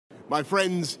My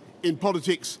friends, in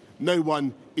politics, no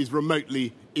one is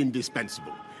remotely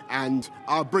indispensable. And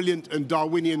our brilliant and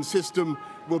Darwinian system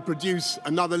will produce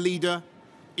another leader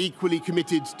equally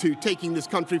committed to taking this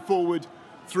country forward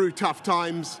through tough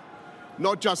times,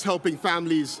 not just helping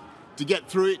families to get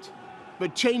through it,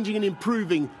 but changing and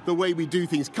improving the way we do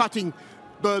things, cutting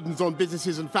burdens on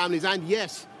businesses and families, and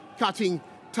yes, cutting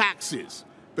taxes,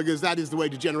 because that is the way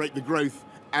to generate the growth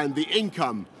and the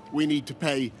income we need to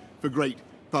pay for great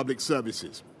public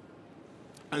services.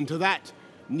 And to that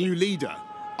new leader,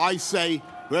 I say,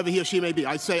 whoever he or she may be,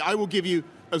 I say I will give you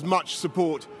as much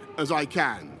support as I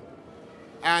can.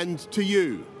 And to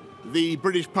you, the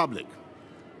British public,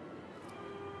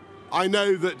 I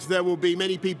know that there will be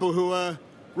many people who are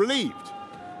relieved,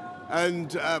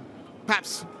 and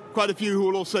perhaps quite a few who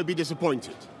will also be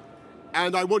disappointed.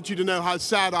 And I want you to know how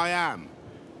sad I am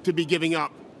to be giving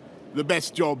up the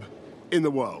best job in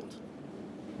the world.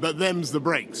 But them's the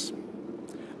breaks.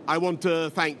 I want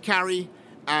to thank Carrie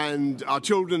and our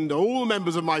children and all the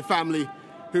members of my family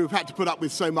who have had to put up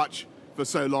with so much for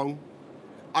so long.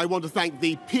 I want to thank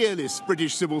the peerless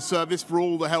British civil service for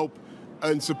all the help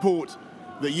and support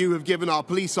that you have given our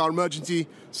police, our emergency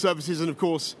services, and of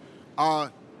course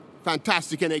our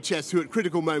fantastic NHS, who at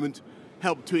critical moment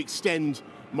helped to extend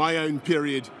my own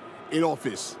period in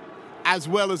office, as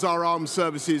well as our armed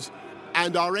services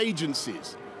and our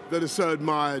agencies that are so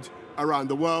admired around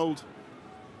the world,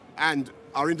 and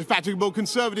our indefatigable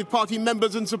Conservative Party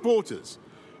members and supporters,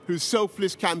 whose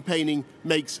selfless campaigning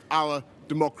makes our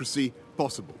democracy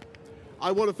possible.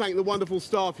 I want to thank the wonderful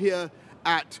staff here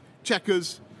at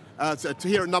Chequers,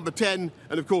 here at Number 10,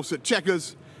 and of course at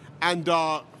Chequers, and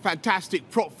our fantastic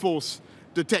prop force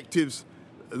detectives,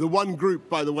 the one group,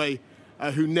 by the way,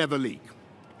 who never leak.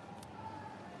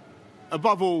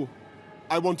 Above all,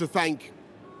 I want to thank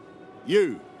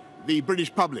you, the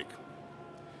British public,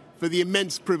 for the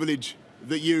immense privilege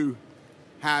that you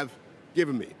have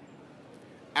given me.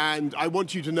 And I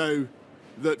want you to know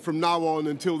that from now on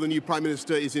until the new Prime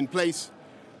Minister is in place,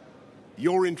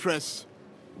 your interests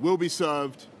will be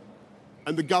served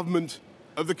and the government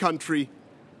of the country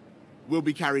will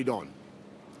be carried on.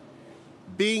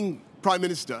 Being Prime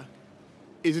Minister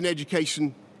is an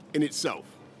education in itself.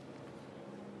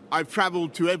 I've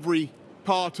travelled to every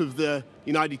part of the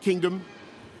United Kingdom,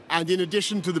 and in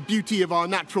addition to the beauty of our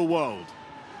natural world,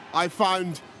 I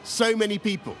found so many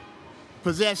people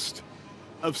possessed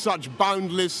of such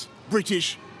boundless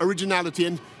British originality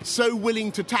and so willing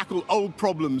to tackle old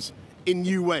problems in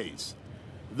new ways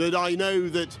that I know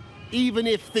that even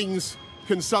if things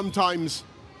can sometimes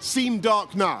seem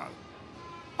dark now,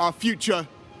 our future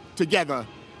together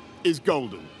is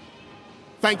golden.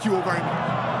 Thank you all very much.